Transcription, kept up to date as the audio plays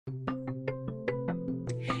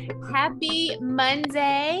Happy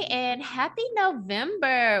Monday and happy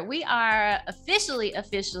November. We are officially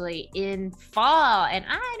in fall. And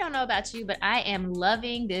I don't know about you, but I am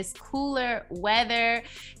loving this cooler weather.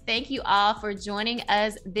 Thank you all for joining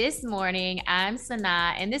us this morning. I'm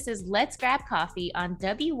Sanaa, and this is Let's Grab Coffee on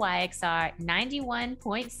WYXR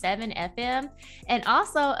 91.7 FM and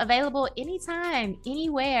also available anytime,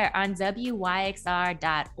 anywhere on WYXR.org.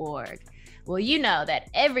 Well, you know that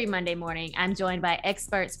every Monday morning, I'm joined by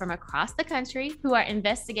experts from across the country who are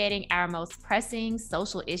investigating our most pressing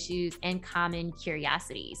social issues and common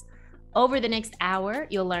curiosities. Over the next hour,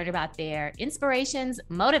 you'll learn about their inspirations,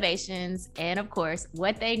 motivations, and of course,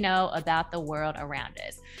 what they know about the world around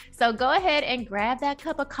us. So go ahead and grab that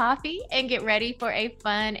cup of coffee and get ready for a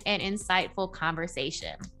fun and insightful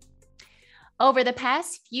conversation. Over the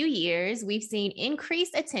past few years, we've seen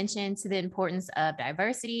increased attention to the importance of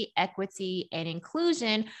diversity, equity, and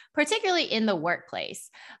inclusion, particularly in the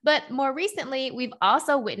workplace. But more recently, we've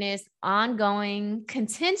also witnessed ongoing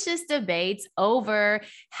contentious debates over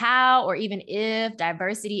how or even if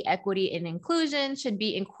diversity, equity, and inclusion should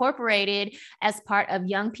be incorporated as part of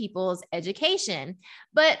young people's education.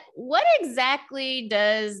 But what exactly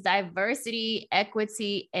does diversity,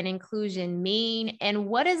 equity, and inclusion mean? And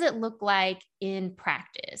what does it look like in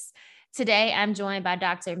practice? Today, I'm joined by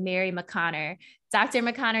Dr. Mary McConnor. Dr.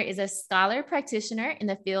 McConnor is a scholar practitioner in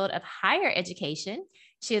the field of higher education.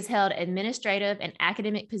 She has held administrative and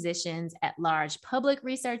academic positions at large public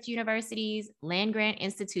research universities, land-grant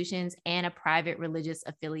institutions, and a private religious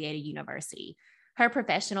affiliated university. Her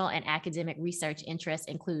professional and academic research interests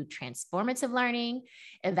include transformative learning,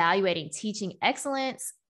 evaluating teaching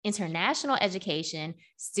excellence, international education,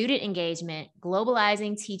 student engagement,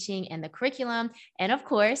 globalizing teaching and the curriculum, and of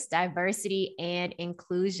course, diversity and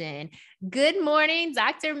inclusion. Good morning,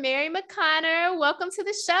 Dr. Mary McConnor. Welcome to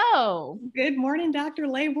the show. Good morning, Dr.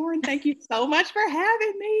 Laybourne. Thank you so much for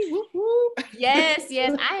having me. Whoop, whoop. Yes.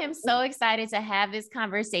 I am so excited to have this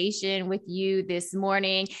conversation with you this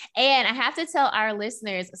morning. And I have to tell our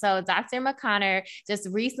listeners, so Dr. McConnor just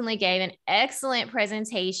recently gave an excellent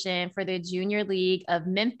presentation for the Junior League of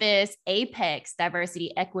Memphis Apex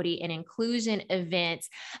Diversity, Equity, and Inclusion event,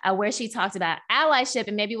 where she talked about allyship.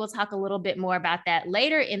 And maybe we'll talk a little bit more about that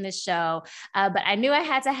later in the show. But I knew I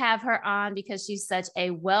had to have her on because she's such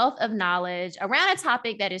a wealth of knowledge around a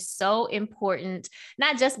topic that is so important,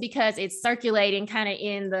 not just because it's circulating kind of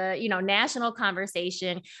in the, national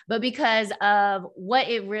conversation, but because of what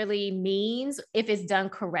it really means if it's done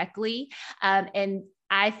correctly. And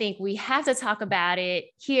I think we have to talk about it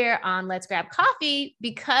here on Let's Grab Coffee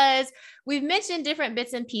because we've mentioned different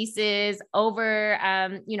bits and pieces over,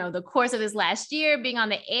 the course of this last year being on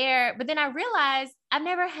the air. But then I realized I've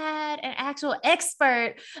never had an actual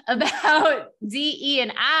expert about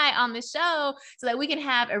DE&I on the show so that we can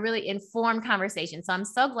have a really informed conversation. So I'm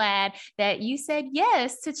so glad that you said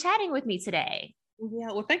yes to chatting with me today.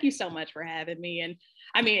 Yeah, well, thank you so much for having me. And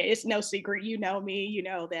I mean, it's no secret, you know me, you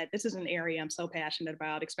know that this is an area I'm so passionate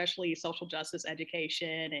about, especially social justice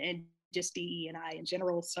education and just DE&I in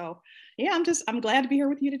general. So yeah, I'm glad to be here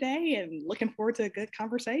with you today and looking forward to a good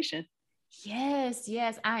conversation. Yes,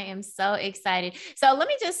 I am so excited. So let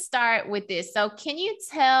me just start with this. So can you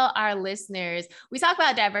tell our listeners, we talk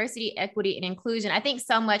about diversity, equity, and inclusion, I think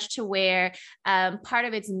so much to where part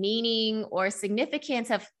of its meaning or significance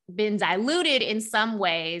have been diluted in some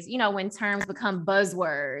ways, when terms become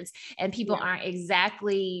buzzwords and people aren't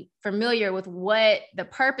exactly familiar with what the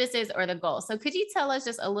purpose is or the goal. So could you tell us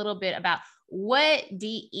just a little bit about what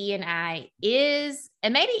DE&I is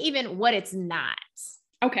and maybe even what it's not?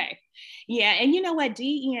 Okay. Yeah. And you know what?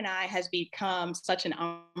 DE&I has become such an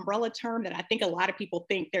umbrella term that I think a lot of people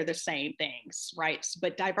think they're the same things, right?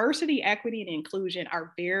 But diversity, equity, and inclusion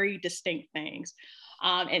are very distinct things.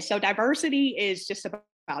 And so diversity is just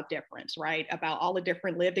about difference, right? About all the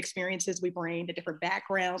different lived experiences we bring, the different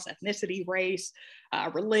backgrounds, ethnicity, race,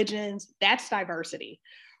 religions. That's diversity.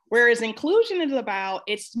 Whereas inclusion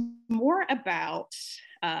it's more about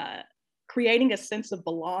creating a sense of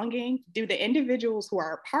belonging. Do the individuals who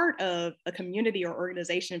are a part of a community or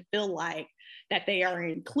organization feel like that they are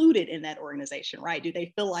included in that organization, right? Do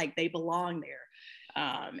they feel like they belong there?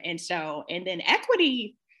 And then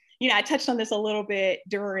equity, I touched on this a little bit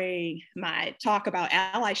during my talk about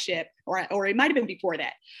allyship, or it might've been before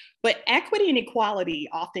that, but equity and equality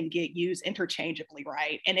often get used interchangeably,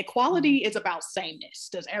 right? And equality is about sameness.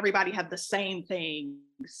 Does everybody have the same things?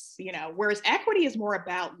 Whereas equity is more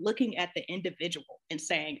about looking at the individual and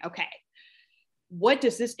saying, okay, what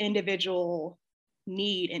does this individual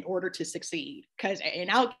need in order to succeed?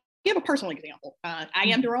 And I'll give a personal example. I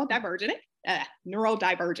am neurodivergent.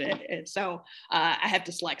 neurodivergent. And so I have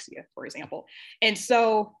dyslexia, for example. And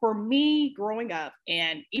so for me growing up,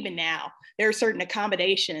 and even now, there are certain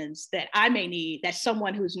accommodations that I may need that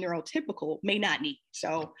someone who's neurotypical may not need.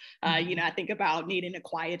 So, I think about needing a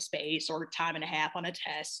quiet space or time and a half on a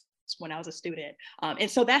test when I was a student. And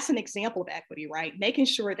so that's an example of equity, right? Making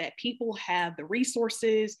sure that people have the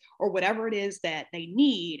resources or whatever it is that they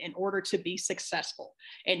need in order to be successful,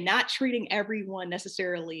 and not treating everyone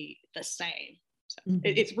necessarily the same. So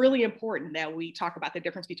it's really important that we talk about the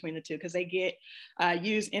difference between the two, because they get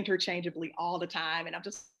used interchangeably all the time. And I'm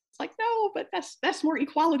just like, no, but that's more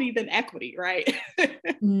equality than equity, right?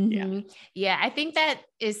 Yeah. Yeah. I think that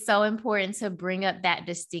is so important to bring up that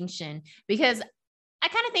distinction, because I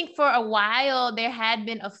kind of think for a while there had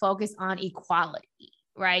been a focus on equality,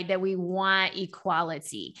 right? That we want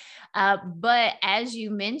equality. But as you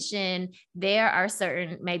mentioned, there are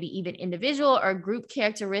certain, maybe even individual or group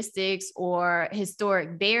characteristics or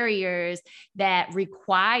historic barriers that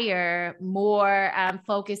require more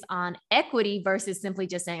focus on equity versus simply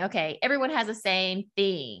just saying, okay, everyone has the same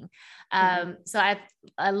thing. So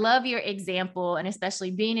I love your example, and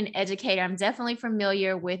especially being an educator, I'm definitely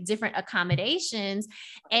familiar with different accommodations.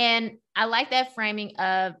 And I like that framing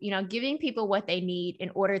of, giving people what they need in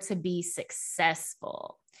order to be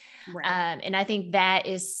successful. Right. And I think that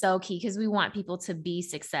is so key, because we want people to be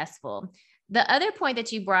successful. The other point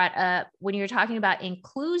that you brought up when you were talking about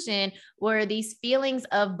inclusion were these feelings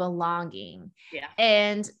of belonging. Yeah.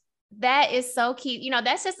 And that is so key.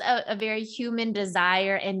 That's just a very human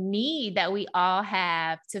desire and need that we all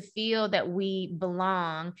have, to feel that we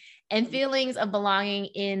belong, and feelings of belonging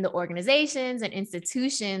in the organizations and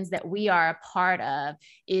institutions that we are a part of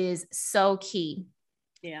is so key.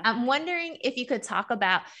 Yeah. I'm wondering if you could talk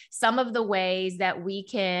about some of the ways that we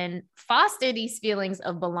can foster these feelings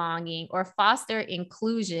of belonging or foster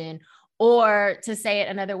inclusion. Or to say it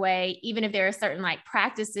another way, even if there are certain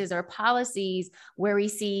practices or policies where we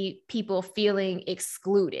see people feeling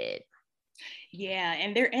excluded. Yeah.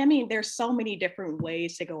 And there's so many different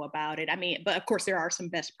ways to go about it. But of course there are some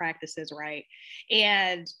best practices, right?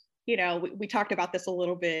 And, we talked about this a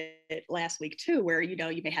little bit last week too, where, you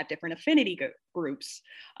may have different affinity groups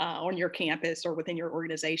on your campus or within your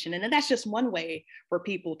organization. And then that's just one way for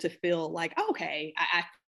people to feel like, okay, I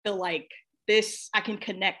feel like I can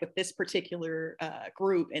connect with this particular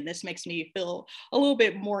group, and this makes me feel a little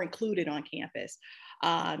bit more included on campus.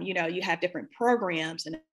 You have different programs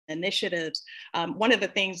and initiatives. One of the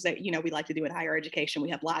things that, we like to do in higher education, we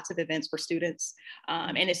have lots of events for students.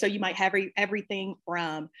 And so you might have everything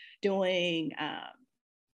from doing,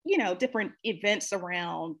 different events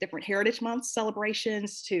around different Heritage Month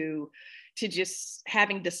celebrations to just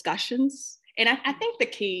having discussions. And I think the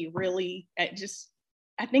key really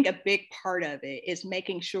I think a big part of it is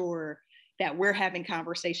making sure that we're having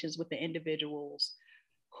conversations with the individuals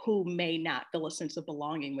who may not feel a sense of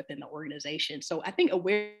belonging within the organization. So I think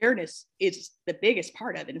awareness is the biggest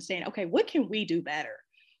part of it, and saying, okay, what can we do better?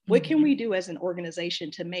 What can we do as an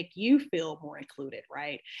organization to make you feel more included,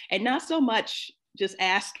 right? And not so much just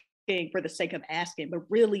asking for the sake of asking, but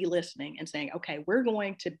really listening and saying, okay, we're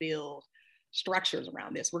going to build structures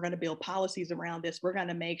around this. We're going to build policies around this. We're going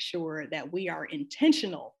to make sure that we are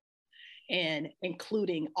intentional in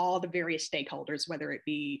including all the various stakeholders, whether it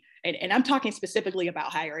be, and I'm talking specifically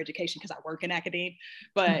about higher education because I work in academia,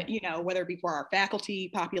 but whether it be for our faculty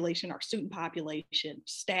population, our student population,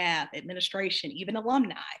 staff, administration, even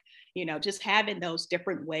alumni, just having those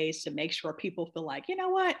different ways to make sure people feel like, you know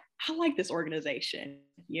what, I like this organization,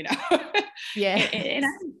 Yeah.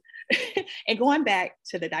 And going back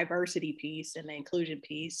to the diversity piece and the inclusion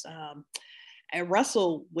piece, and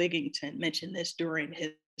Russell Wigington mentioned this during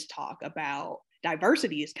his talk about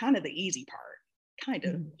diversity is kind of the easy part,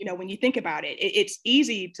 when you think about it, it's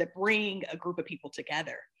easy to bring a group of people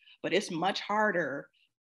together, but it's much harder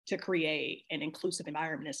to create an inclusive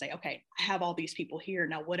environment and say, okay, I have all these people here.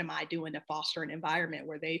 Now, what am I doing to foster an environment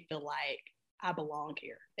where they feel like I belong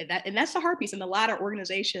here? And that's the hard piece. And a lot of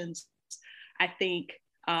organizations, I think,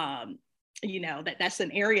 that's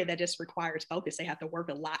an area that just requires focus. They have to work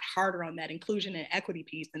a lot harder on that inclusion and equity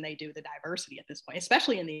piece than they do the diversity at this point,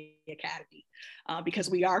 especially in the academy, because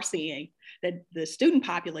we are seeing that the student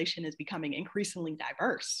population is becoming increasingly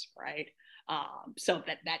diverse, right? So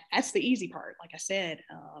that's the easy part, like I said,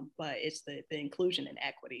 but it's the inclusion and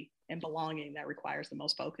equity and belonging that requires the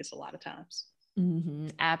most focus a lot of times.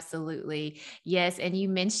 Absolutely. Yes. And you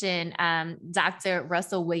mentioned Dr.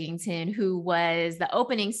 Russell Wigington, who was the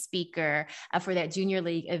opening speaker for that Junior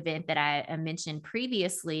League event that I mentioned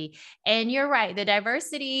previously. And you're right, the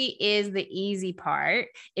diversity is the easy part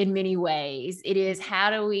in many ways. It is how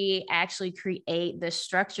do we actually create the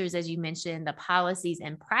structures, as you mentioned, the policies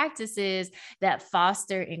and practices that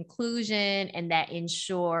foster inclusion and that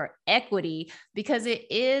ensure equity, because it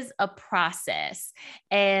is a process.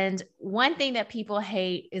 And one thing that people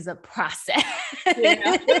hate is a process.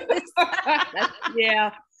 Yeah.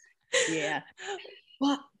 Yeah. Yeah.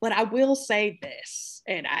 But I will say this,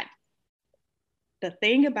 and the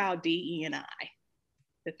thing about DE&I,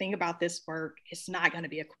 the thing about this work, it's not going to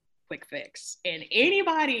be a quick fix. And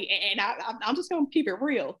anybody, and I'm just going to keep it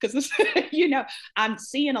real because I'm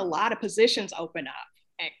seeing a lot of positions open up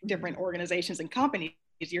at different organizations and companies.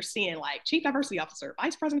 You're seeing like chief diversity officer,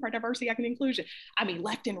 vice president for diversity, equity, and inclusion. I mean,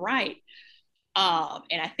 left and right.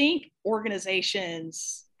 And I think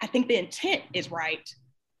organizations, I think the intent is right,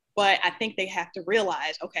 but I think they have to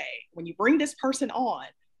realize, okay, when you bring this person on,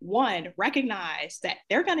 one, recognize that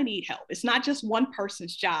they're going to need help. It's not just one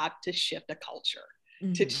person's job to shift a culture,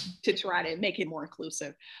 to try to make it more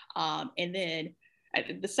inclusive. And then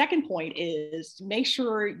the second point is make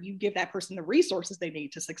sure you give that person the resources they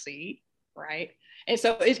need to succeed, right? And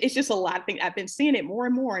so it's just a lot of things. I've been seeing it more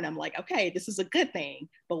and more, and I'm like, okay, this is a good thing,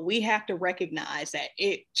 but we have to recognize that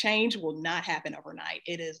change will not happen overnight.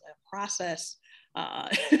 It is a process.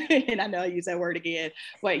 And I know I use that word again,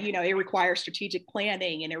 but it requires strategic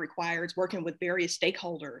planning, and it requires working with various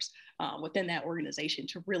stakeholders within that organization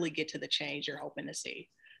to really get to the change you're hoping to see.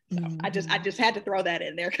 So I just had to throw that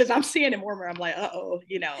in there because I'm seeing it more and more. I'm like,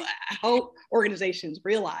 I hope organizations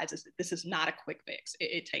realize this is not a quick fix.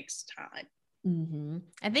 It takes time.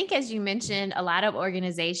 I think, as you mentioned, a lot of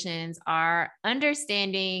organizations are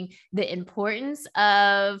understanding the importance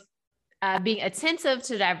of being attentive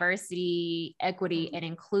to diversity, equity, and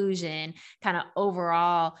inclusion kind of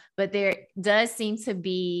overall, but there does seem to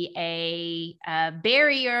be a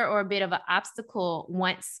barrier or a bit of an obstacle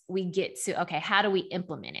once we get to, okay, how do we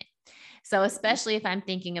implement it? So especially if I'm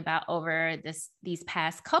thinking about over these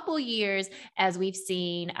past couple years, as we've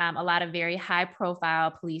seen a lot of very high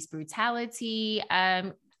profile police brutality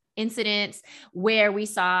incidents where we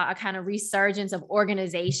saw a kind of resurgence of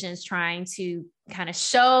organizations trying to kind of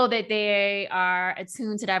show that they are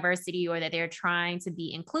attuned to diversity or that they're trying to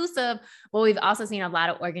be inclusive. But we've also seen a lot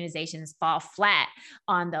of organizations fall flat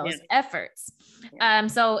on those efforts.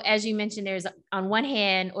 So as you mentioned, there's on one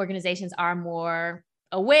hand, organizations are more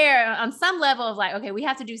aware on some level of like, okay, we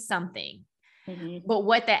have to do something. But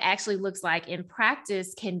what that actually looks like in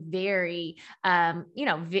practice can vary,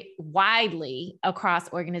 widely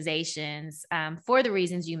across organizations for the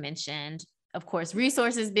reasons you mentioned. Of course,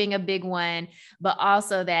 resources being a big one, but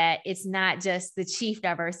also that it's not just the chief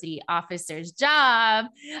diversity officer's job,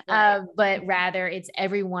 but rather it's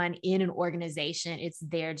everyone in an organization. It's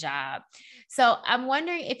their job. So I'm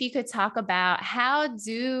wondering if you could talk about how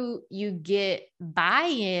do you get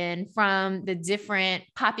buy-in from the different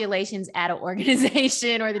populations at an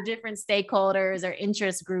organization or the different stakeholders or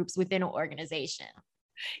interest groups within an organization?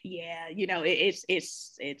 Yeah,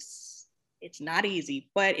 it's not easy,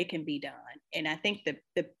 but it can be done. And I think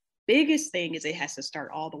the biggest thing is it has to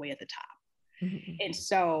start all the way at the top. And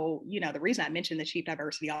so, the reason I mentioned the chief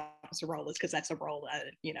diversity officer role is because that's a role that,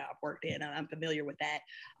 I've worked in and I'm familiar with that.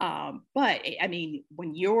 But I mean,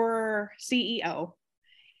 when your CEO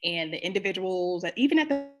and the individuals even at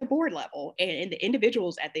the board level and the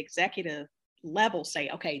individuals at the executive level say,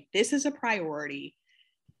 okay, this is a priority,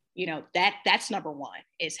 that's number one,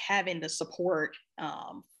 is having the support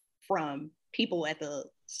from people at the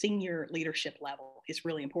senior leadership level is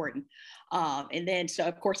really important. And then, so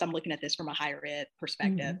of course, I'm looking at this from a higher ed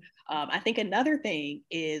perspective. I think another thing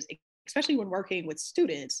is, especially when working with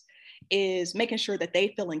students, is making sure that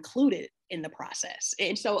they feel included in the process.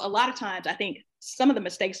 And so a lot of times, I think some of the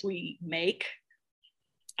mistakes we make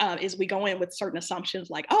is we go in with certain assumptions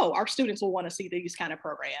like, oh, our students will want to see these kind of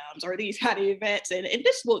programs or these kind of events. And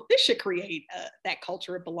this should create that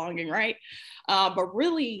culture of belonging, right? But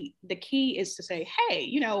really the key is to say,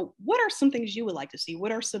 hey, what are some things you would like to see?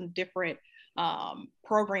 What are some different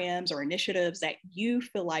programs or initiatives that you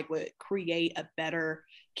feel like would create a better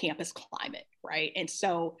campus climate, right? And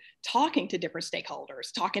so talking to different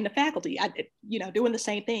stakeholders, talking to faculty, doing the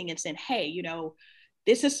same thing and saying, hey,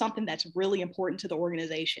 this is something that's really important to the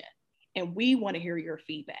organization, and we want to hear your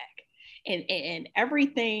feedback. And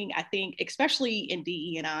everything, I think, especially in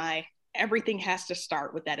DE&I, everything has to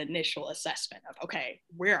start with that initial assessment of, okay,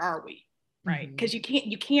 where are we? right? Because you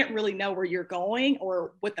can't really know where you're going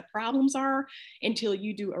or what the problems are until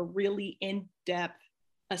you do a really in-depth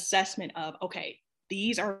assessment of, okay,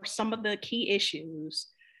 these are some of the key issues.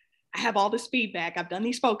 I have all this feedback. I've done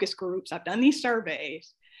these focus groups. I've done these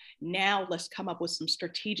surveys. Now let's come up with some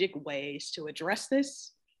strategic ways to address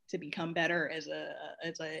this, to become better as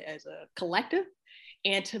a collective,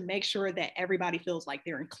 and to make sure that everybody feels like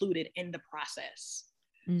they're included in the process.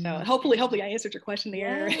 So hopefully I answered your question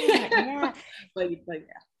there. Yeah. but yeah.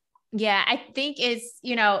 Yeah, I think it's,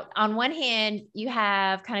 on one hand, you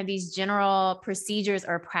have kind of these general procedures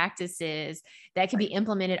or practices that can be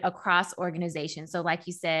implemented across organizations. So like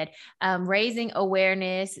you said, raising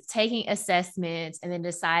awareness, taking assessments, and then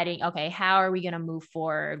deciding, okay, how are we going to move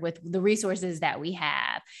forward with the resources that we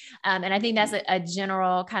have? And I think that's a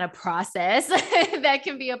general kind of process that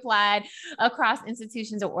can be applied across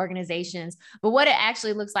institutions or organizations. But what it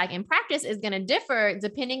actually looks like in practice is going to differ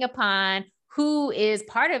depending upon who is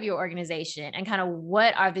part of your organization and kind of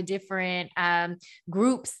what are the different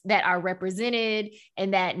groups that are represented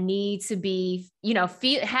and that need to be,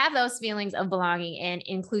 have those feelings of belonging and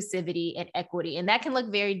inclusivity and equity. And that can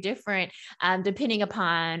look very different depending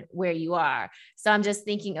upon where you are. So I'm just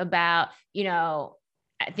thinking about,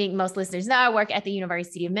 I think most listeners know I work at the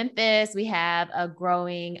University of Memphis. We have a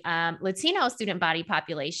growing Latino student body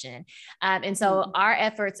population. And so our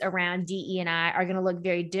efforts around DE&I are going to look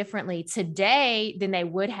very differently today than they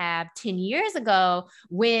would have 10 years ago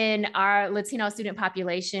when our Latino student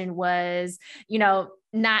population was,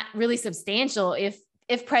 not really substantial,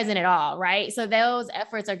 if present at all, right? So those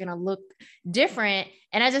efforts are going to look different.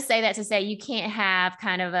 And I just say that to say you can't have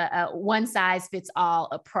kind of a one size fits all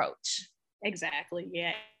approach. Exactly.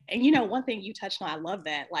 Yeah. And one thing you touched on, I love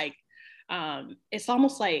that. Like, it's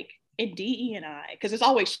almost like in DE&I, because it's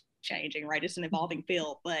always changing, right? It's an evolving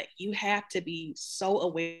field, but you have to be so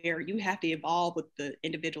aware. You have to evolve with the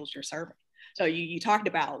individuals you're serving. So you talked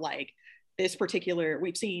about like this particular,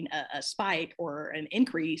 we've seen a spike or an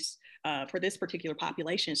increase for this particular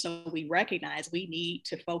population. So we recognize we need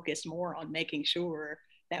to focus more on making sure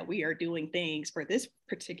that we are doing things for this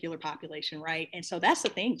particular population, right? And so that's the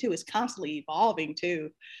thing too, it's constantly evolving too.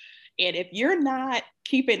 And if you're not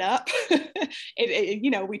keeping up,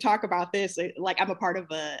 we talk about this, like I'm a part of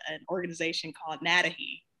an organization called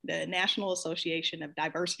NADAHE, the National Association of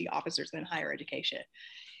Diversity Officers in Higher Education.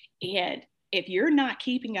 And if you're not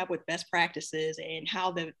keeping up with best practices and how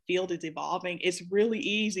the field is evolving, it's really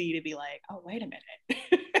easy to be like, oh, wait a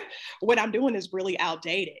minute. What I'm doing is really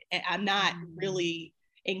outdated. And I'm not really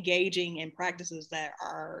engaging in practices that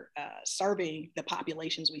are serving the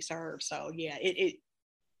populations we serve. So yeah,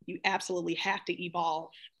 you absolutely have to evolve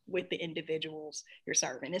with the individuals you're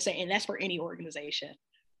serving. And that's for any organization.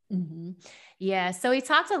 Mm-hmm. Yeah. So we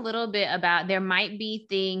talked a little bit about there might be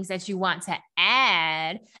things that you want to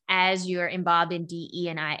add as you're involved in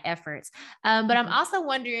DE&I efforts. But I'm also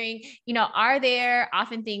wondering, are there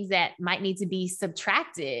often things that might need to be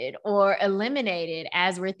subtracted or eliminated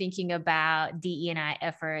as we're thinking about DE&I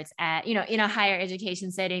efforts at, in a higher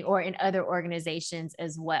education setting or in other organizations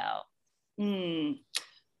as well?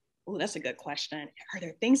 Oh, that's a good question. Are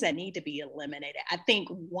there things that need to be eliminated? I think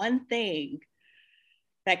one thing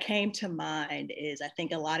that came to mind is I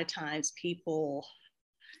think a lot of times people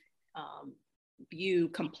view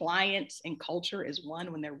compliance and culture as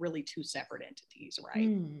one when they're really two separate entities,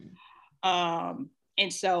 right?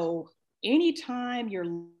 And so anytime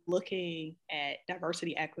you're looking at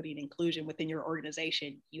diversity, equity, and inclusion within your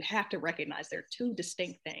organization, you have to recognize there are two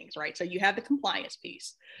distinct things, right? So you have the compliance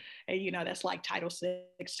piece. And, that's like Title VI,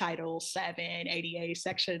 Title VII, ADA,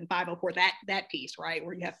 Section 504, that piece, right?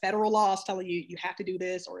 Where you have federal laws telling you, you have to do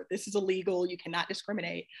this, or this is illegal, you cannot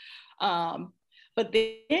discriminate. But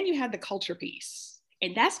then you have the culture piece,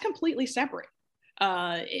 and that's completely separate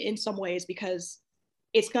in some ways, because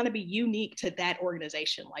it's going to be unique to that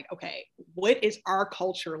organization. Like, okay, what is our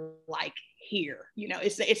culture like here?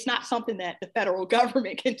 It's not something that the federal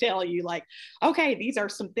government can tell you, like, okay, these are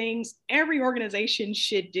some things every organization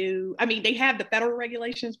should do. I mean, they have the federal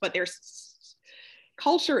regulations, but their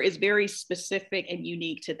culture is very specific and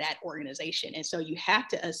unique to that organization. And so you have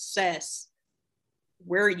to assess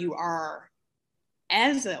where you are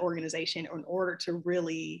as an organization in order to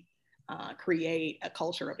really create a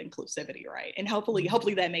culture of inclusivity, right? And hopefully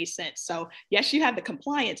that made sense. So yes, you have the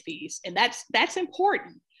compliance piece, and that's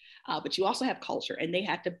important, but you also have culture, and they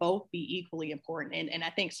have to both be equally important. And I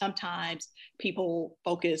think sometimes people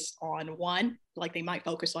focus on one, like they might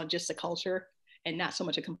focus on just the culture and not so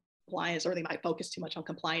much a compliance, or they might focus too much on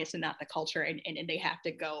compliance and not the culture, and they have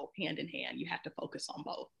to go hand in hand. You have to focus on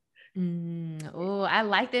both. Oh, I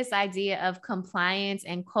like this idea of compliance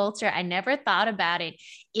and culture. I never thought about it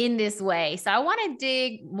in this way. So I want to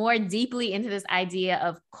dig more deeply into this idea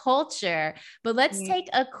of culture, but let's Mm. take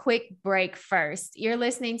a quick break first. You're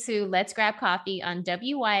listening to Let's Grab Coffee on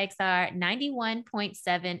WYXR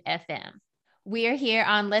 91.7 FM. We are here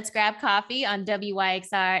on Let's Grab Coffee on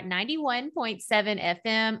WYXR 91.7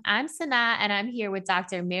 FM. I'm Sana, and I'm here with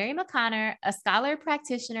Dr. Mary McConnor, a scholar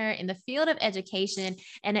practitioner in the field of education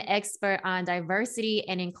and an expert on diversity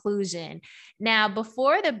and inclusion. Now,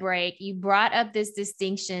 before the break, you brought up this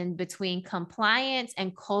distinction between compliance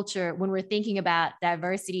and culture when we're thinking about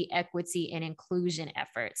diversity, equity, and inclusion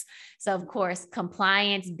efforts. So, of course,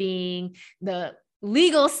 compliance being the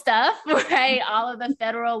legal stuff, right? All of the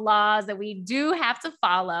federal laws that we do have to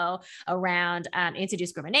follow around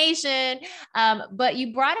anti-discrimination. But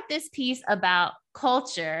you brought up this piece about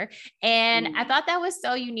culture. And I thought that was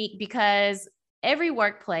so unique because every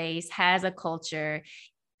workplace has a culture,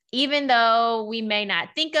 even though we may not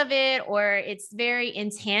think of it or it's very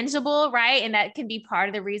intangible, right? And that can be part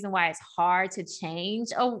of the reason why it's hard to change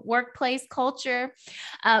a workplace culture.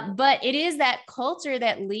 But it is that culture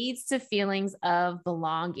that leads to feelings of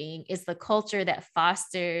belonging. It's the culture that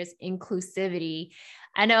fosters inclusivity.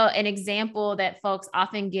 I know an example that folks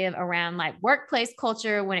often give around like workplace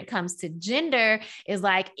culture when it comes to gender is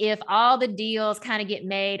like if all the deals kind of get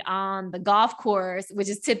made on the golf course, which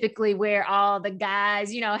is typically where all the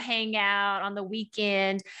guys, hang out on the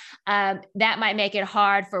weekend, that might make it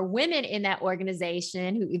hard for women in that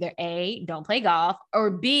organization who either A, don't play golf,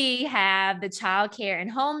 or B, have the childcare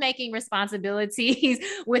and homemaking responsibilities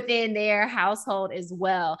within their household as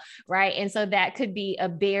well, right? And so that could be a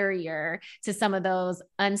barrier to some of those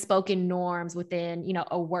unspoken norms within,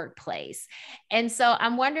 a workplace. And so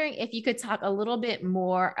I'm wondering if you could talk a little bit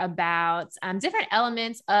more about different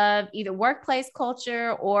elements of either workplace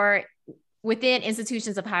culture or within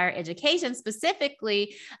institutions of higher education,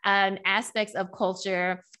 specifically aspects of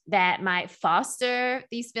culture that might foster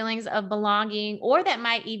these feelings of belonging or that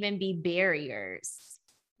might even be barriers.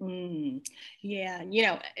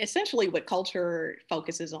 Yeah, essentially what culture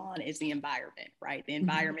focuses on is the environment, right? The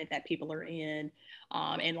environment that people are in.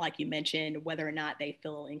 And like you mentioned, whether or not they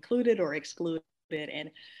feel included or excluded. And,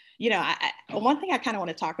 one thing I kind of want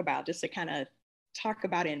to talk about, just to kind of talk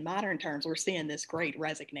about in modern terms, we're seeing this great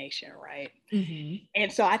resignation, right?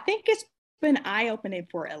 And so I think it's been eye-opening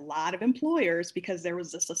for a lot of employers because there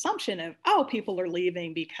was this assumption of, oh, people are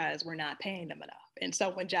leaving because we're not paying them enough. And so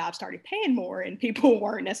when jobs started paying more and people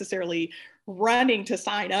weren't necessarily running to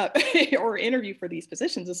sign up or interview for these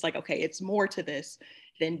positions, it's like, okay, it's more to this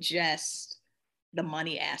than just the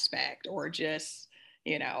money aspect or just,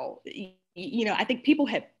 I think people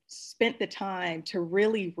have spent the time to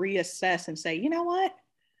really reassess and say, you know what?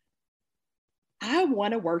 I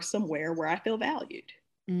want to work somewhere where I feel valued.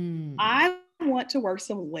 I want to work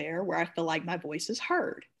somewhere where I feel like my voice is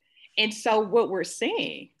heard. And so what we're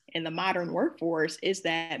seeing in the modern workforce is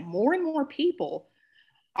that more and more people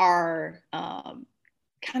are kind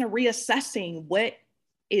of reassessing what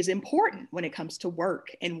is important when it comes to work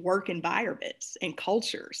and work environments and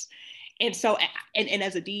cultures. And so, and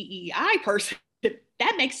as a DEI person,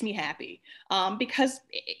 that makes me happy because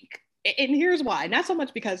and here's why, not so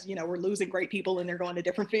much because, we're losing great people and they're going to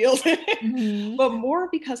different fields, but more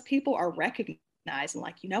because people are recognizing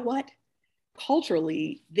like, you know what,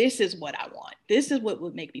 culturally, this is what I want. This is what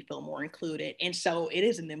would make me feel more included. And so it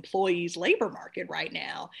is an employee's labor market right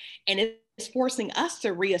now. And it's forcing us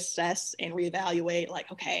to reassess and reevaluate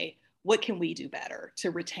like, okay, what can we do better to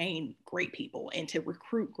retain great people and to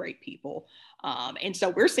recruit great people? And so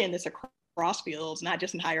we're seeing this across fields, not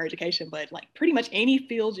just in higher education, but like pretty much any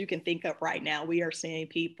fields you can think of right now. We are seeing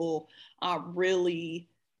people really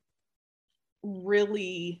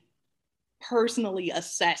personally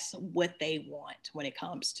assess what they want when it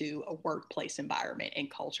comes to a workplace environment and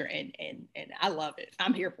culture. And I love it.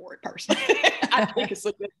 I'm here for it personally. I think it's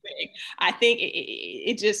a good thing. I think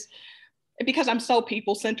it just, because I'm so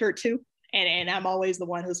people centered too. And I'm always the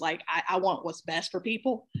one who's like, I want what's best for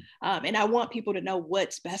people. And I want people to know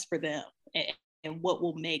what's best for them and what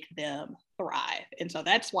will make them thrive. And so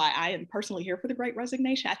that's why I am personally here for the Great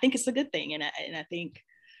Resignation. I think it's a good thing. And I think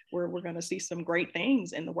we're going to see some great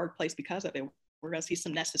things in the workplace because of it. We're going to see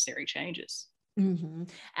some necessary changes.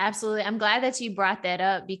 Absolutely. I'm glad that you brought that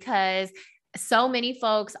up because so many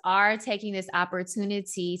folks are taking this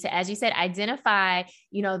opportunity to, as you said, identify,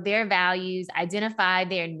 their values, identify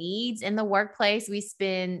their needs in the workplace. We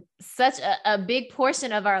spend such a big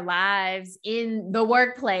portion of our lives in the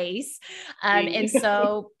workplace. And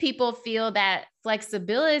so people feel that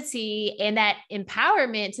flexibility and that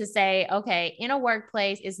empowerment to say, okay, in a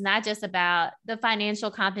workplace, it's not just about the financial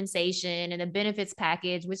compensation and the benefits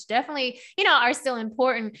package, which definitely, are still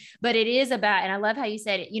important, but it is about, and I love how you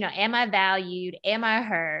said it, am I valued? Am I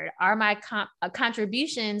heard? Are my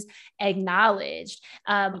contributions acknowledged?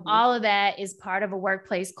 All of that is part of a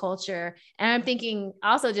workplace culture. And I'm thinking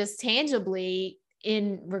also just tangibly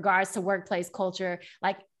in regards to workplace culture,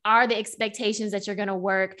 like, are the expectations that you're going to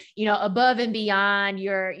work, above and beyond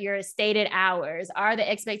your stated hours? Are the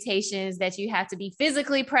expectations that you have to be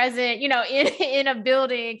physically present, in a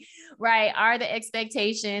building, right? Are the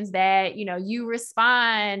expectations that, you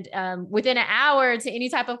respond within an hour to any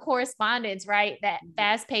type of correspondence, right? That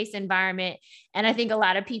fast-paced environment. And I think a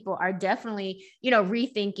lot of people are definitely,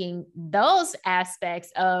 rethinking those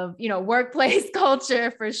aspects of, workplace culture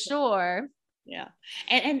for sure. Yeah.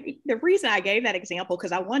 And the reason I gave that example,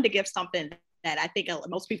 because I wanted to give something that I think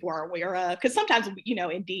most people are aware of, because sometimes, in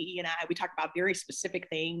DE&I, we talk about very specific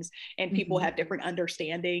things and people have different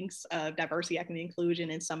understandings of diversity, equity,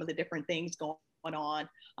 inclusion, and some of the different things going on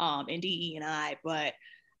in DE&I. But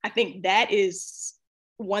I think that is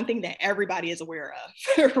one thing that everybody is aware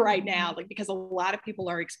of right now, like, because a lot of people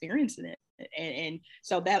are experiencing it. And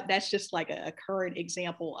so that's just like a current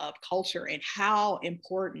example of culture and how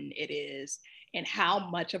important it is and how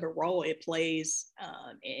much of a role it plays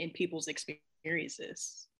in people's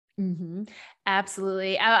experiences.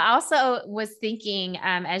 Absolutely. I also was thinking,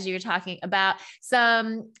 as you were talking about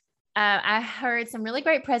I heard some really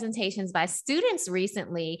great presentations by students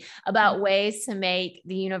recently about ways to make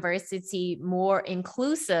the university more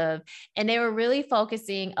inclusive. And they were really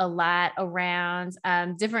focusing a lot around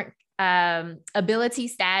different ability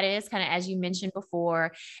status, kind of as you mentioned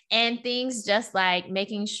before, and things just like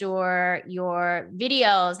making sure your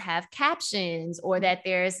videos have captions or that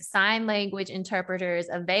there's sign language interpreters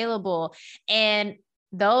available. And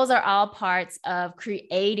those are all parts of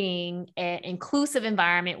creating an inclusive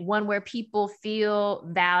environment, one where people feel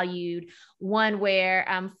valued, one where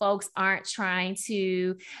folks aren't trying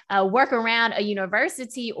to work around a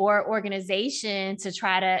university or organization to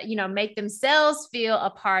try to, make themselves feel a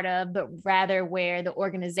part of, but rather where the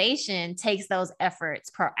organization takes those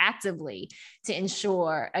efforts proactively to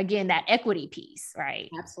ensure, again, that equity piece, right?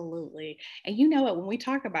 Absolutely. And you know what, when we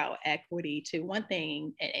talk about equity too, one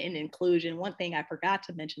thing and inclusion, one thing I forgot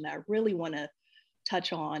to mention that I really want to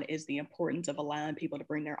touch on is the importance of allowing people to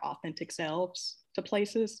bring their authentic selves to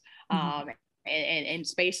places and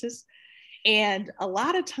spaces. And a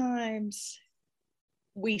lot of times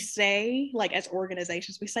we say, like, as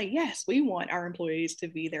organizations, we say, yes, we want our employees to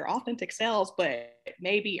be their authentic selves, but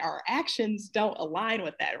maybe our actions don't align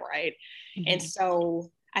with that, right? And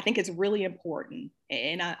so I think it's really important.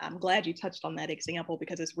 And I'm glad you touched on that example,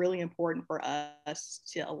 because it's really important for us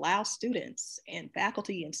to allow students and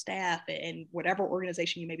faculty and staff and whatever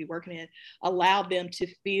organization you may be working in, allow them to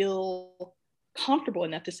feel comfortable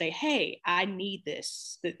enough to say, hey, I need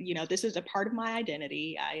this, this is a part of my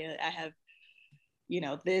identity. I have,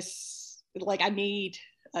 this, like, I need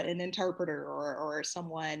an interpreter or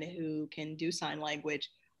someone who can do sign language.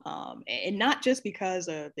 And not just because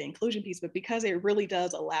of the inclusion piece, but because it really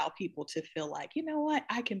does allow people to feel like, you know what,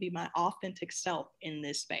 I can be my authentic self in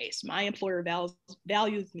this space. My employer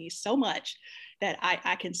values me so much that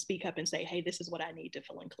I can speak up and say, hey, this is what I need to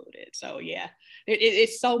feel included. So yeah,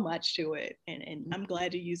 it's so much to it. And I'm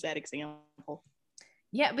glad you use that example.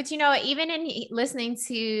 Yeah, but even in listening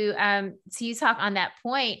to you talk on that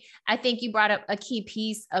point, I think you brought up a key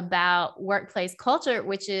piece about workplace culture,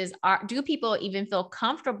 which is, do people even feel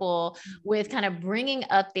comfortable with kind of bringing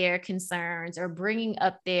up their concerns or bringing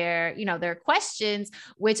up their, their questions,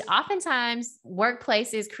 which oftentimes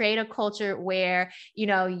workplaces create a culture where,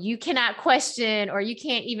 you cannot question or you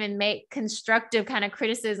can't even make constructive kind of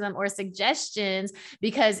criticism or suggestions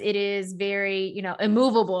because it is very,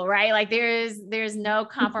 immovable, right? Like there's no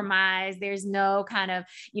compromise, there's no kind of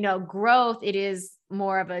growth. It is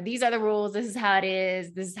more of a, these are the rules, this is how it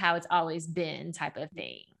is, this is how it's always been type of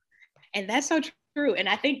thing. And that's so true. And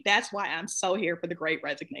I think that's why I'm so here for the Great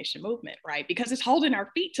Resignation movement, right? Because it's holding our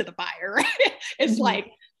feet to the fire, right? It's like,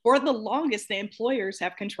 for the longest, the employers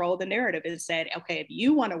have controlled the narrative and said, okay, if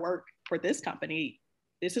you want to work for this company,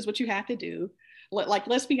 this is what you have to do. Like,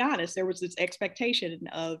 let's be honest, there was this expectation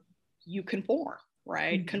of you conform,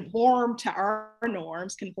 right? Conform to our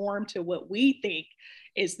norms, conform to what we think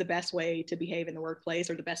is the best way to behave in the workplace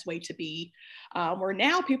or the best way to be. Where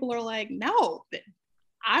now people are like, no,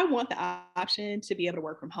 I want the option to be able to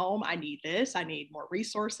work from home. I need this, I need more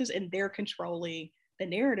resources. And they're controlling the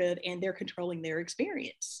narrative and they're controlling their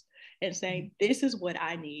experience and saying, this is what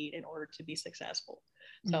I need in order to be successful.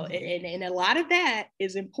 So, Mm-hmm. and a lot of that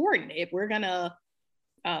is important if we're gonna,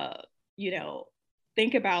 you know,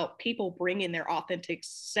 think about people bringing their authentic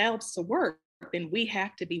selves to work. Then we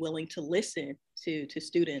have to be willing to listen to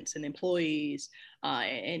students and employees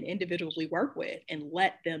and individuals we work with, and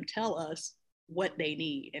let them tell us what they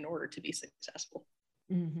need in order to be successful.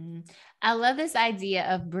 Mm-hmm. I love this idea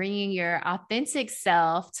of bringing your authentic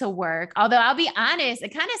self to work. Although I'll be honest,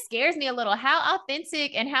 it kind of scares me a little. How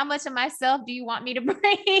authentic and how much of myself do you want me to bring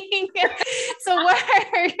to work?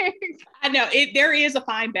 I know there is a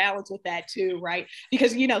fine balance with that too, right?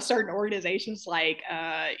 Because certain organizations like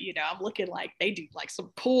I'm looking like they do like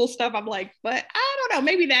some cool stuff. I'm like, but I don't know,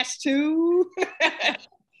 maybe that's too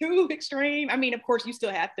too extreme. I mean, of course, you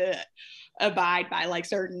still have to abide by like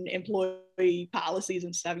certain employee policies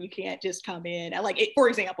and stuff. You can't just come in for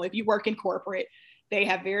example, if you work in corporate, they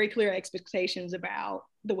have very clear expectations about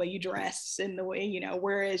the way you dress and the way,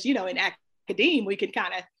 whereas, in academe, we can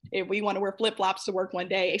kind of, if we want to wear flip-flops to work one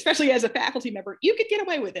day, especially as a faculty member, you could get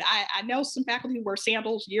away with it. I know some faculty who wear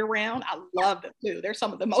sandals year round. I love them too. They're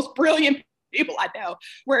some of the most brilliant people I know.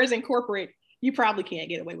 Whereas in corporate, you probably can't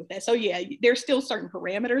get away with that. So yeah, there's still certain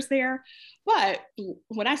parameters there. But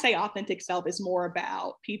when I say authentic self, it's more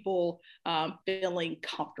about people feeling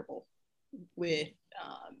comfortable with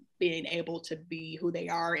being able to be who they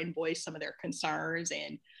are and voice some of their concerns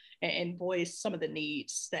and voice some of the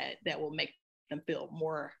needs that will make them feel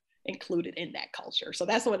more included in that culture. So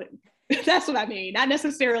that's what I mean. Not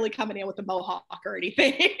necessarily coming in with a mohawk or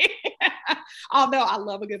anything. Although I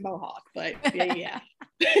love a good mohawk, but yeah.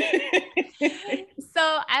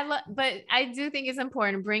 But I do think it's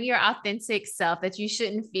important. Bring your authentic self, that you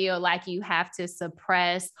shouldn't feel like you have to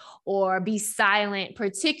suppress or be silent,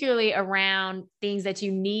 particularly around things that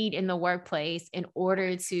you need in the workplace in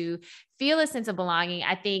order to feel a sense of belonging.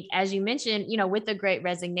 I think, as you mentioned, with the Great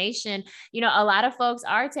Resignation, a lot of folks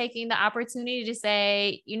are taking the opportunity to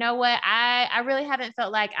say, you know what, I really haven't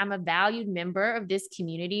felt like I'm a valued member of this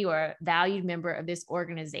community or a valued member of this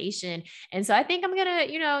organization. And so I think I'm going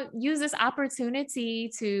to, use this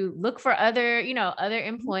opportunity to look for other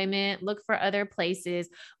employment, look for other places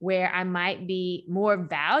where I might be more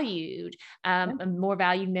valued, a more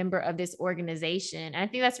valued member of this organization. And I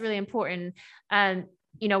think that's really important.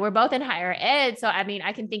 We're both in higher ed. So, I mean,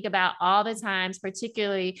 I can think about all the times,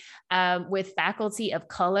 particularly with faculty of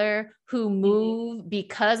color who move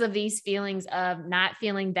because of these feelings of not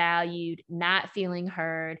feeling valued, not feeling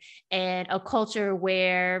heard, and a culture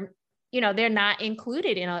where they're not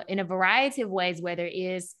included in a variety of ways, whether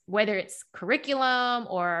it's curriculum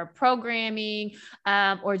or programming,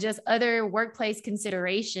 or just other workplace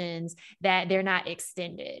considerations, that they're not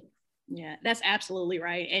extended. Yeah, that's absolutely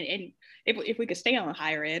right. And if we could stay on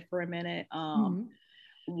higher ed for a minute,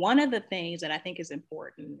 one of the things that I think is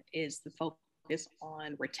important is the focus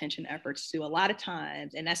on retention efforts too. A lot of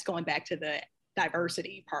times, and that's going back to the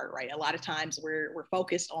diversity part, right? A lot of times we're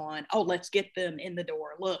focused on, oh, let's get them in the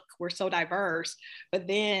door. Look, we're so diverse. But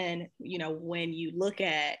then, when you look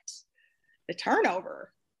at the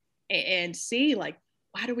turnover and see like,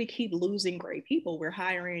 why do we keep losing great people? We're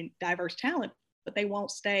hiring diverse talent, but they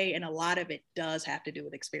won't stay. And a lot of it does have to do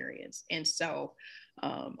with experience. And so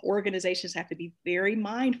organizations have to be very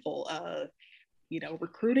mindful of,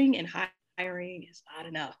 recruiting and hiring is not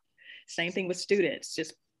enough. Same thing with students,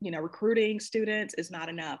 just, recruiting students is not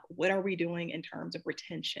enough. What are we doing in terms of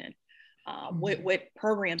retention? What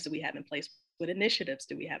programs do we have in place? What initiatives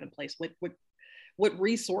do we have in place? What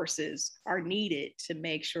resources are needed to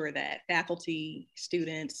make sure that faculty,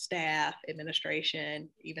 students, staff, administration,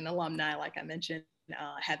 even alumni, like I mentioned,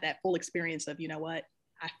 have that full experience of, I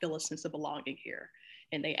feel a sense of belonging here.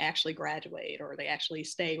 And they actually graduate or they actually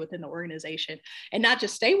stay within the organization, and not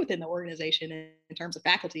just stay within the organization in terms of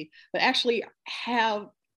faculty, but actually have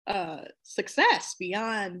success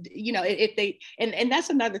beyond, if they, and that's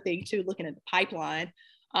another thing too, looking at the pipeline.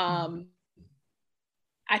 I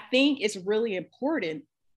think it's really important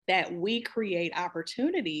that we create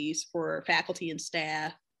opportunities for faculty and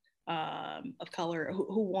staff of color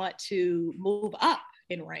who want to move up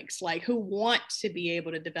in ranks, like who want to be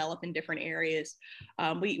able to develop in different areas.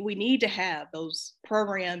 We need to have those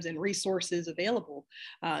programs and resources available.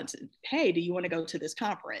 Hey, do you want to go to this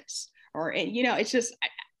conference? It's just,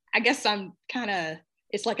 I guess I'm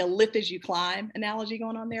it's like a lift as you climb analogy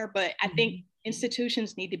going on there. But I think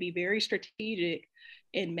institutions need to be very strategic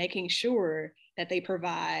in making sure that they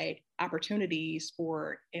provide opportunities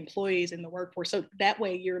for employees in the workforce. So that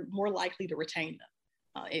way you're more likely to retain them.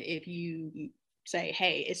 If you say,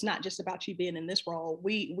 hey, it's not just about you being in this role.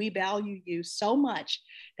 We value you so much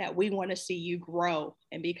that we want to see you grow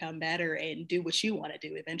and become better and do what you want to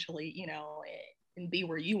do eventually, and be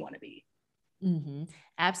where you want to be. Mm-hmm.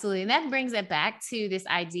 Absolutely. And that brings it back to this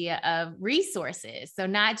idea of resources. So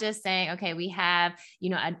not just saying, okay, we have,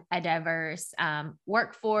 a diverse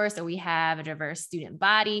workforce, or we have a diverse student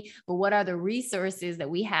body, but what are the resources that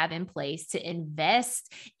we have in place to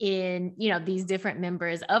invest in, these different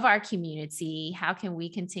members of our community? How can we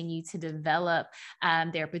continue to develop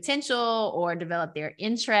their potential or develop their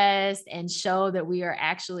interest and show that we are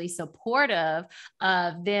actually supportive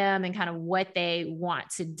of them and kind of what they want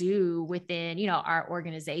to do within, our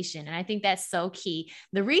organization. And I think that's so key.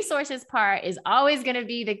 The resources part is always going to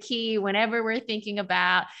be the key whenever we're thinking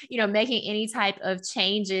about, making any type of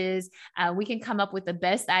changes. We can come up with the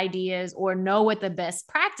best ideas or know what the best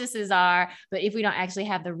practices are, but if we don't actually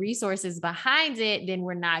have the resources behind it, then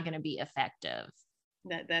we're not going to be effective.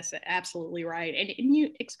 That's absolutely right. And you,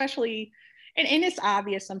 especially, and it's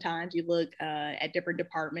obvious sometimes you look at different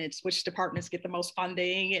departments, which departments get the most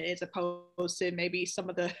funding as opposed to maybe some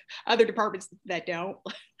of the other departments that don't.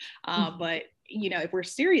 But, if we're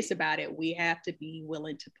serious about it, we have to be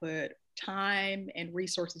willing to put time and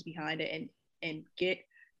resources behind it and get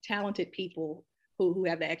talented people who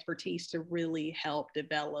have the expertise to really help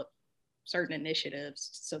develop certain initiatives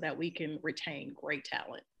so that we can retain great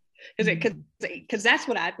talent. Because that's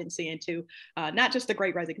what I've been seeing too, not just the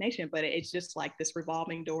Great Resignation, but it's just like this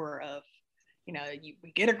revolving door of,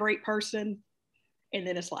 we get a great person, and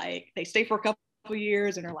then it's like they stay for a couple of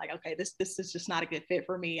years and they're like, okay, this is just not a good fit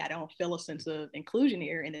for me. I don't feel a sense of inclusion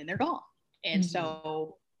here, and then they're gone. And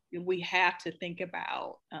so we have to think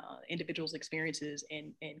about individuals' experiences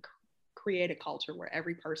and create a culture where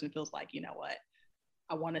every person feels like, you know what,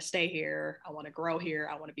 I want to stay here, I want to grow here,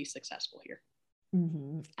 I want to be successful here.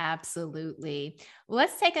 Mm-hmm. Absolutely. Well,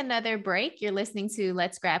 let's take another break. You're listening to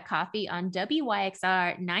Let's Grab Coffee on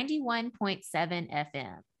WYXR 91.7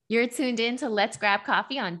 FM. You're tuned in to Let's Grab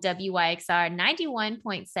Coffee on WYXR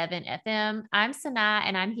 91.7 FM. I'm Sana,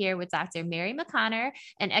 and I'm here with Dr. Mary McConnor,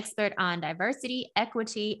 an expert on diversity,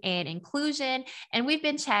 equity, and inclusion. And we've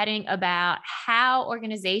been chatting about how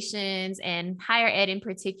organizations and higher ed in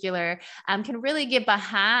particular can really get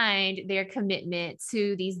behind their commitment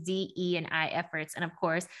to these DE&I efforts. And of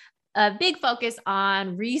course, a big focus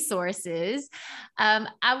on resources.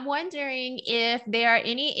 I'm wondering if there are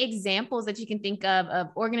any examples that you can think of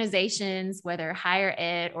organizations, whether higher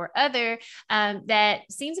ed or other, that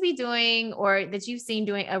seem to be doing, or that you've seen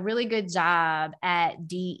doing a really good job at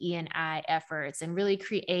DE&I efforts and really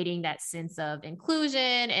creating that sense of inclusion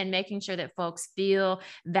and making sure that folks feel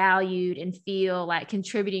valued and feel like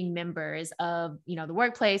contributing members of, the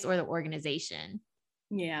workplace or the organization.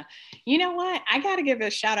 Yeah. You know what? I got to give a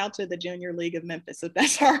shout out to the Junior League of Memphis, if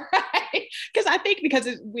that's all right. Because I think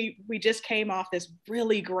we just came off this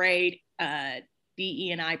really great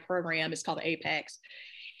DE&I program. It's called Apex.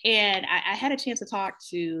 And I had a chance to talk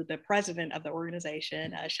to the president of the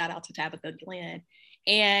organization. Shout out to Tabitha Glenn.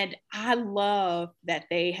 And I love that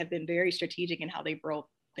they have been very strategic in how they broke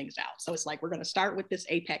things out. So it's like, we're going to start with this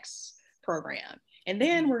Apex program. And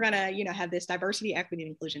then we're going to, have this diversity, equity,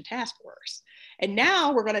 and inclusion task force. And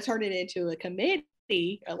now we're going to turn it into a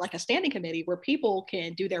committee, like a standing committee, where people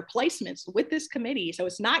can do their placements with this committee. So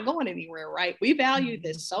it's not going anywhere, right? We value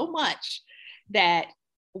this so much that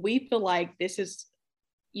we feel like this is,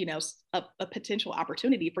 a potential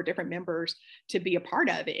opportunity for different members to be a part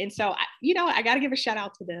of it. And so, I got to give a shout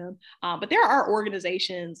out to them. But there are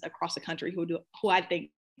organizations across the country who I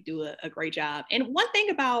think do a great job. And one thing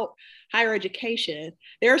about higher education,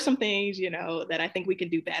 there are some things, that I think we can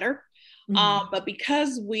do better. But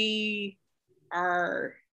because we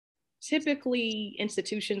are typically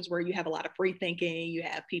institutions where you have a lot of free thinking, you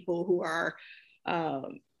have people who are,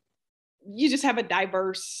 you just have a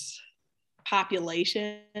diverse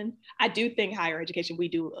population. I do think higher education, we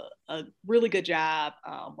do a really good job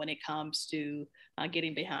when it comes to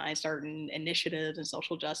getting behind certain initiatives and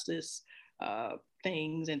social justice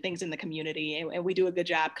things and things in the community. And we do a good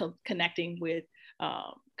job connecting with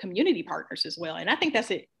community partners as well. And I think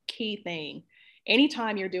that's a key thing.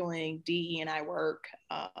 Anytime you're doing DE&I work,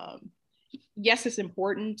 yes, it's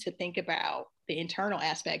important to think about the internal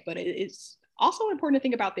aspect, but it's also important to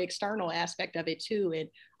think about the external aspect of it too. And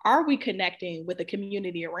are we connecting with the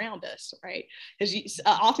community around us, right? Because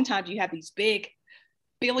oftentimes you have these big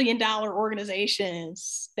billion-dollar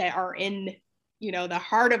organizations that are in the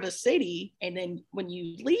heart of a city. And then when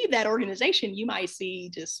you leave that organization, you might see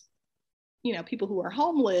just, people who are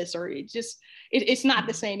homeless, or it's not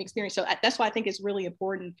the same experience. So that's why I think it's really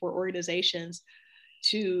important for organizations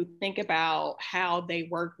to think about how they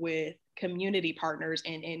work with community partners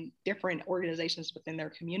and different organizations within their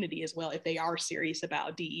community as well, if they are serious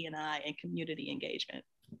about DE&I and community engagement.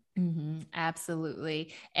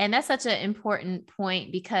 Absolutely. And that's such an important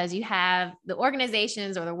point because you have the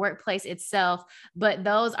organizations or the workplace itself, but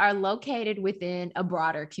those are located within a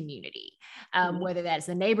broader community, Mhm. whether that's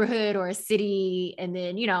a neighborhood or a city, and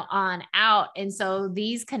then, on out. And so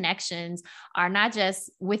these connections are not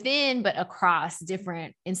just within, but across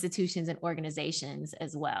different institutions and organizations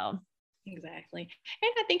as well. Exactly.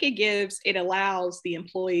 And I think it allows the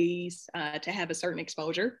employees to have a certain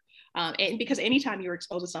exposure. And because anytime you're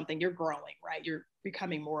exposed to something, you're growing, right? You're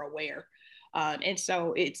becoming more aware. And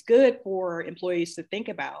so it's good for employees to think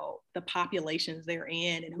about the populations they're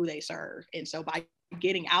in and who they serve. And so by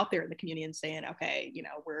getting out there in the community and saying, okay,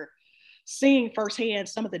 we're seeing firsthand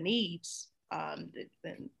some of the needs,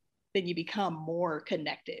 then you become more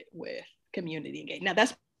connected with community engagement. Now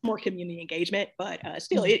that's more community engagement, but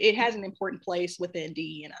still, it has an important place within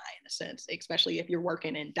DE&I in a sense, especially if you're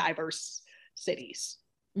working in diverse cities.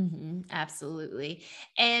 Absolutely.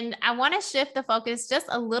 And I want to shift the focus just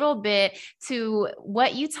a little bit to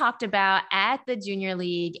what you talked about at the Junior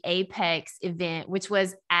League Apex event, which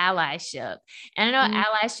was allyship. And I know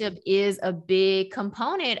allyship is a big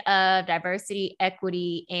component of diversity,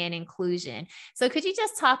 equity, and inclusion. So could you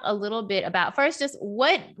just talk a little bit about first, just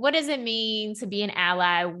what does it mean to be an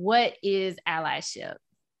ally? What is allyship?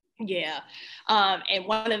 Yeah. And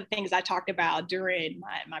one of the things I talked about during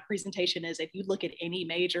my presentation is if you look at any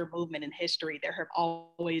major movement in history, there have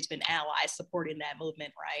always been allies supporting that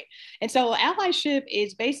movement, right? And so allyship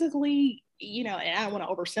is basically, and I don't want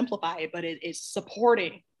to oversimplify it, but it is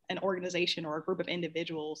supporting an organization or a group of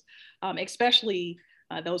individuals, especially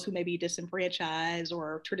those who may be disenfranchised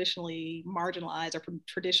or traditionally marginalized or from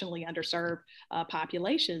traditionally underserved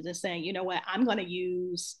populations, and saying, you know what, I'm going to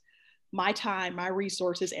use my time, my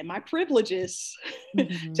resources, and my privileges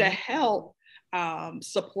to help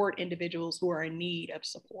support individuals who are in need of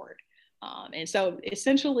support. And so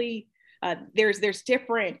essentially, there's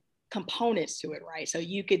different components to it, right? So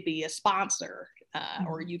you could be a sponsor,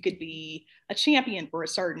 or you could be a champion for a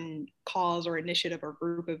certain cause or initiative or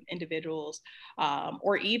group of individuals,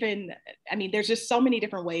 or even, there's just so many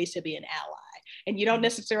different ways to be an ally. And you don't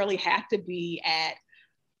necessarily have to be at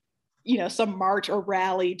some march or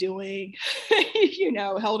rally doing,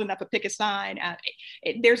 holding up a picket sign.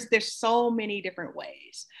 There's so many different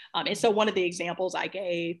ways. And so one of the examples I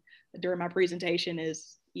gave during my presentation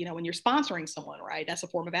is, when you're sponsoring someone, right, that's a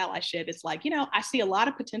form of allyship. It's like, I see a lot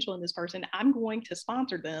of potential in this person. I'm going to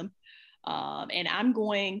sponsor them. And I'm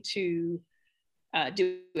going to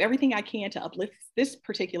do everything I can to uplift this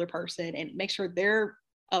particular person and make sure they're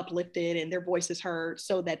uplifted and their voice is heard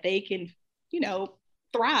so that they can,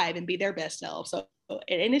 thrive and be their best self. So,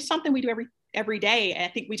 and it's something we do every day. And I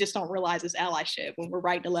think we just don't realize this allyship when we're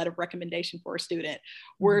writing a letter of recommendation for a student.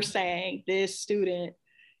 We're saying this student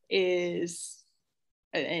is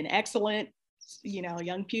an excellent,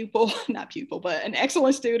 young pupil, not pupil, but an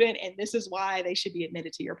excellent student, and this is why they should be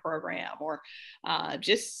admitted to your program. Or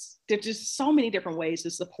there's just so many different ways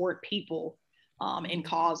to support people and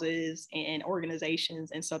causes and organizations.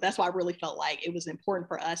 And so that's why I really felt like it was important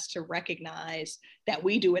for us to recognize that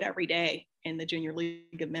we do it every day in the Junior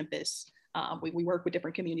League of Memphis. We work with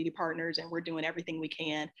different community partners, and we're doing everything we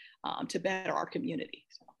can to better our community.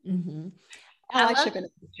 So.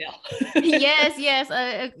 Yes, yes.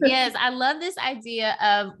 I love this idea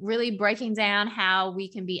of really breaking down how we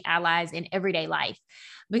can be allies in everyday life.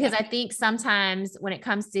 Because I think sometimes when it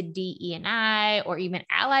comes to DE&I or even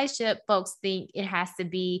allyship, folks think it has to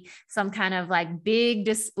be some kind of like big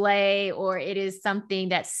display, or it is something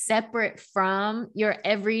that's separate from your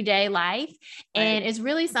everyday life. Right. And it's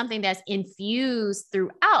really something that's infused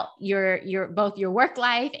throughout your both your work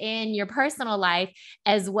life and your personal life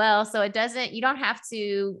as well. So you don't have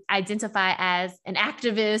to identify as an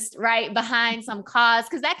activist, right, behind some cause,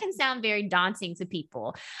 because that can sound very daunting to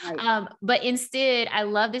people. Right. But instead, I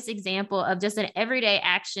love this example of just an everyday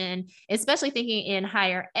action, especially thinking in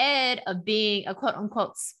higher ed, of being a quote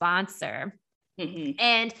unquote sponsor.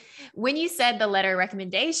 And when you said the letter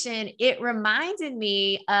recommendation, it reminded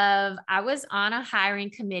me of, I was on a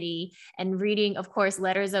hiring committee and reading, of course,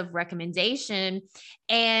 letters of recommendation.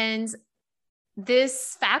 And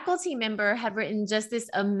this faculty member had written just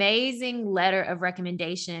this amazing letter of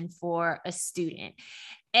recommendation for a student.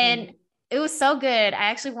 And It was so good. I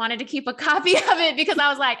actually wanted to keep a copy of it because I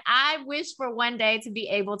was like, I wish for one day to be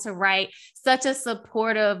able to write such a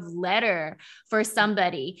supportive letter for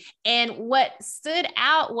somebody. And what stood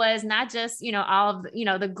out was not just, all of,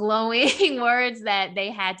 the glowing words that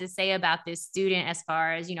they had to say about this student as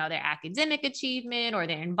far as, their academic achievement or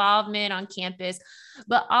their involvement on campus,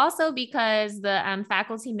 but also because the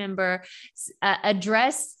faculty member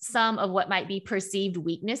addressed some of what might be perceived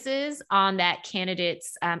weaknesses on that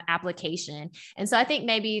candidate's application. And so I think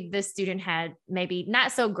maybe the student had maybe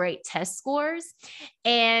not so great test scores.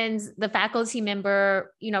 And the faculty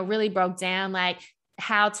member, really broke down like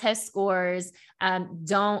how test scores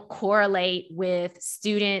don't correlate with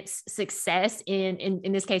students' success in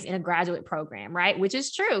this case, in a graduate program, right? Which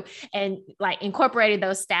is true. And like incorporated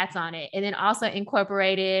those stats on it. And then also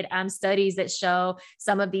incorporated studies that show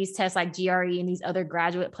some of these tests like GRE and these other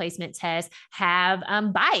graduate placement tests have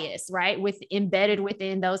bias, right? Embedded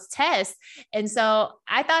within those tests. And so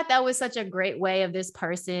I thought that was such a great way of this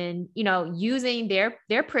person, using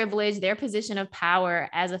their privilege, their position of power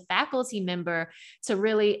as a faculty member to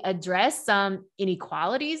really address some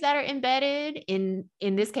inequalities that are embedded in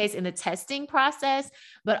this case, in the testing process,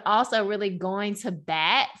 but also really going to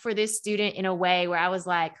bat for this student in a way where I was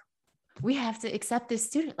like, we have to accept this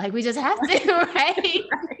student. Like we just have to, right?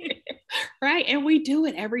 Right. And we do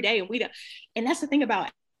it every day. And that's the thing about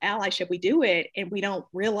allyship. We do it and we don't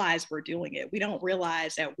realize we're doing it. We don't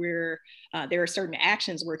realize that there are certain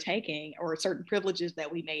actions we're taking or certain privileges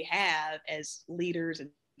that we may have as leaders and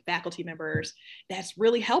faculty members that's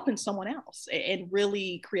really helping someone else and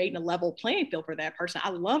really creating a level playing field for that person. I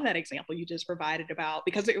love that example you just provided about,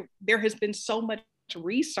 because there has been so much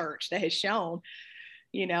research that has shown,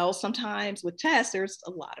 sometimes with tests, there's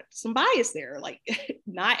some bias there. Like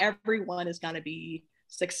not everyone is going to be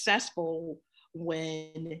successful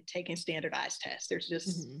when taking standardized tests. There's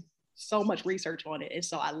just so much research on it. And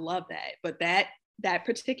so I love that. But that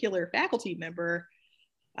particular faculty member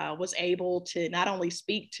was able to not only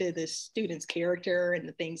speak to the student's character and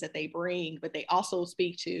the things that they bring, but they also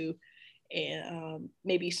speak to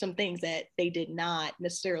maybe some things that they did not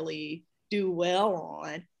necessarily do well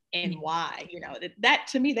on and why. That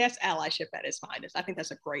to me, that's allyship at its finest. I think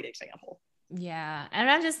that's a great example. Yeah.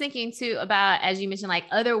 And I'm just thinking too about, as you mentioned, like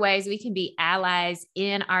other ways we can be allies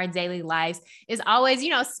in our daily lives is always,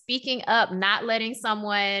 speaking up, not letting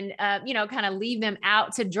someone, kind of leave them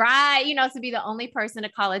out to dry, to be the only person to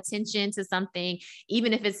call attention to something,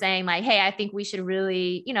 even if it's saying like, hey, I think we should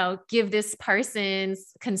really, give this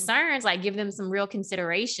person's concerns, like give them some real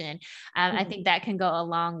consideration. I think that can go a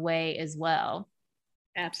long way as well.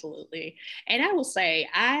 Absolutely. And I will say,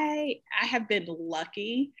 I have been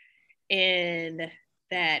lucky in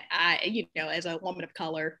that as a woman of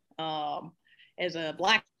color, as a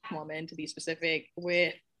Black woman to be specific,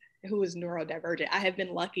 who is neurodivergent, I have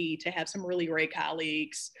been lucky to have some really great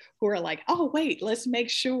colleagues who are like, oh, wait, let's make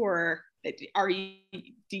sure that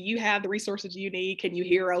do you have the resources you need? Can you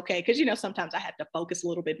hear okay? Because, sometimes I have to focus a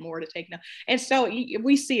little bit more to take notes. And so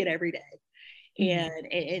we see it every day.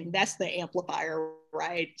 And that's the amplifier,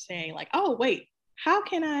 right? Saying like, oh, wait, how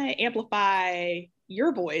can I amplify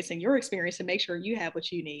your voice and your experience and make sure you have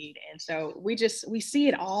what you need? And so we see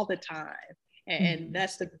it all the time. And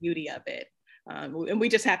that's the beauty of it. And we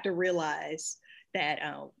just have to realize that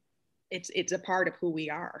it's a part of who we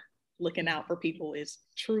are. Looking out for people is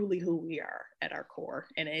truly who we are at our core.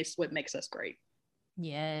 And it's what makes us great.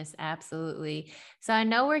 Yes, absolutely. So I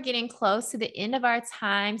know we're getting close to the end of our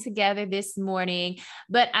time together this morning,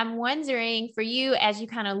 but I'm wondering for you, as you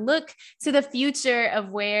kind of look to the future of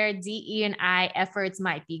where DE&I efforts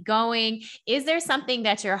might be going, is there something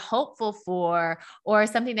that you're hopeful for, or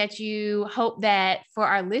something that you hope that for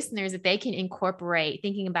our listeners that they can incorporate,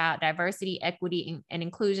 thinking about diversity, equity, and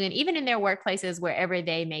inclusion, even in their workplaces, wherever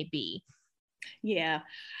they may be? Yeah.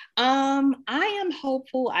 I am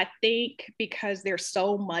hopeful, I think, because there's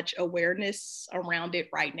so much awareness around it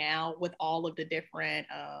right now with all of the different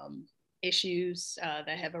issues that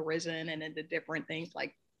have arisen, and then the different things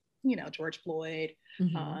like, George Floyd,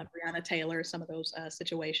 Breonna Taylor, some of those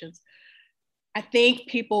situations. I think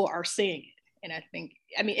people are seeing it. And I think,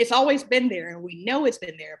 it's always been there and we know it's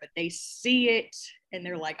been there, but they see it and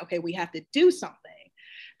they're like, okay, we have to do something.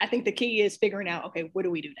 I think the key is figuring out, okay, what do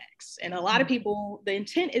we do next? And a lot of people, the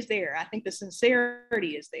intent is there. I think the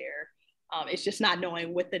sincerity is there. It's just not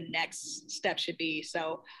knowing what the next step should be.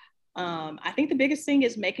 So I think the biggest thing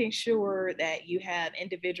is making sure that you have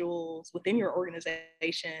individuals within your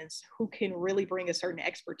organizations who can really bring a certain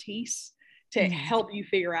expertise to help you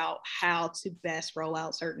figure out how to best roll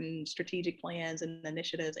out certain strategic plans and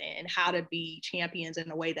initiatives and how to be champions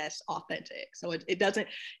in a way that's authentic. So it doesn't,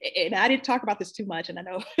 and I didn't talk about this too much, and I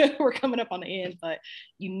know we're coming up on the end, but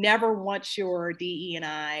you never want your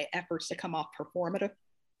DE&I efforts to come off performative.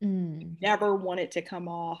 You never want it to come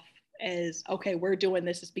off as, okay, we're doing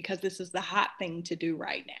this is because this is the hot thing to do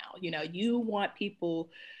right now. You know, you want people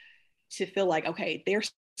to feel like, okay, they're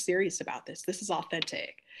serious about this. This is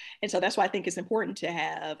authentic. And so that's why I think it's important to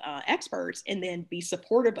have experts and then be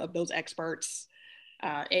supportive of those experts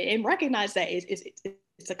and recognize that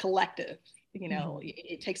it's a collective. You know,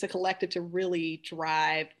 it takes a collective to really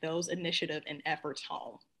drive those initiative and efforts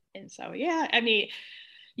home. And so, yeah, I mean,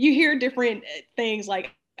 you hear different things like,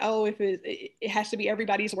 oh, if it has to be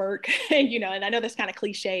everybody's work, you know, and I know that's kind of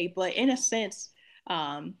cliche, but in a sense,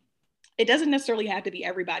 it doesn't necessarily have to be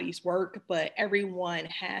everybody's work, but everyone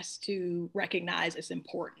has to recognize its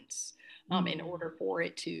importance in order for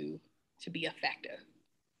it to be effective.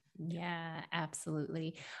 Yeah,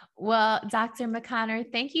 absolutely. Well, Dr.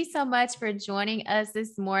 McConner, thank you so much for joining us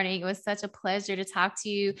this morning. It was such a pleasure to talk to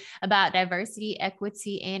you about diversity,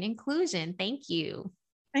 equity, and inclusion. Thank you.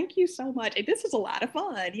 Thank you so much. This is a lot of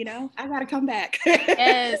fun. You know, I got to come back.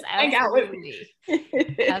 Yes, absolutely.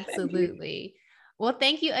 Absolutely. Well,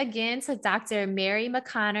 thank you again to Dr. Mary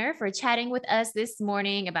McConner for chatting with us this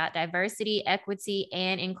morning about diversity, equity,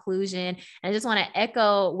 and inclusion. And I just want to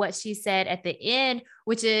echo what she said at the end,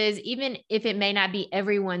 which is even if it may not be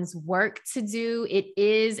everyone's work to do, it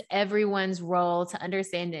is everyone's role to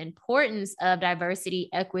understand the importance of diversity,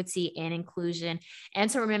 equity, and inclusion.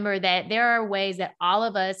 And to remember that there are ways that all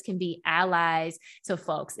of us can be allies to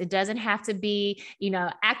folks. It doesn't have to be, you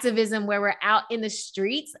know, activism where we're out in the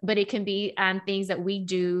streets, but it can be things that we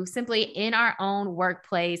do simply in our own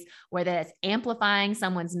workplace, whether that's amplifying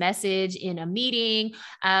someone's message in a meeting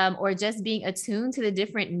or just being attuned to the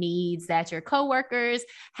different needs that your coworkers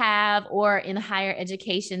have, or in the higher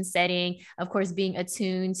education setting, of course, being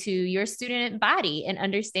attuned to your student body and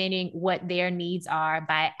understanding what their needs are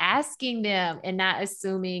by asking them and not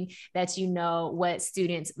assuming that you know what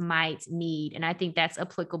students might need. And I think that's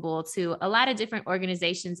applicable to a lot of different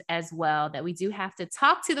organizations as well, that we do have to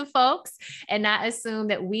talk to the folks and not assume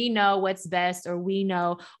that we know what's best or we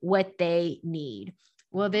know what they need.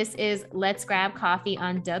 Well, this is Let's Grab Coffee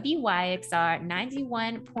on WYXR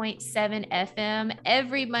 91.7 FM.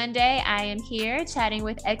 Every Monday, I am here chatting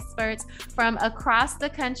with experts from across the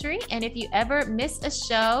country. And if you ever miss a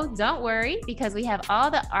show, don't worry, because we have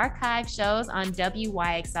all the archive shows on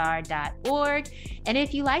WYXR.org. And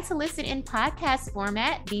if you like to listen in podcast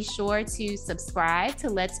format, be sure to subscribe to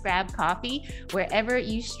Let's Grab Coffee wherever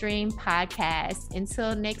you stream podcasts.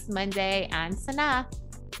 Until next Monday, I'm Sanaa.